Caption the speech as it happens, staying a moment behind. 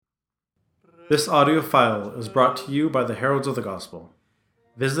This audio file is brought to you by the Heralds of the Gospel.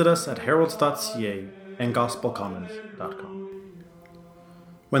 Visit us at heralds.ca and gospelcommons.com.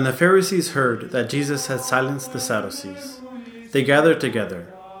 When the Pharisees heard that Jesus had silenced the Sadducees, they gathered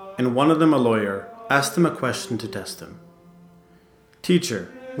together, and one of them, a lawyer, asked him a question to test him. "Teacher,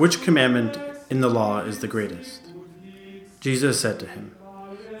 which commandment in the law is the greatest?" Jesus said to him,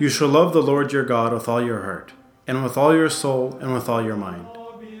 "You shall love the Lord your God with all your heart, and with all your soul, and with all your mind.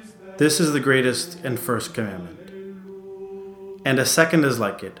 This is the greatest and first commandment. And a second is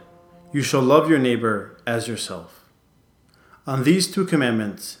like it. You shall love your neighbor as yourself. On these two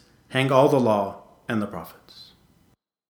commandments hang all the law and the prophets."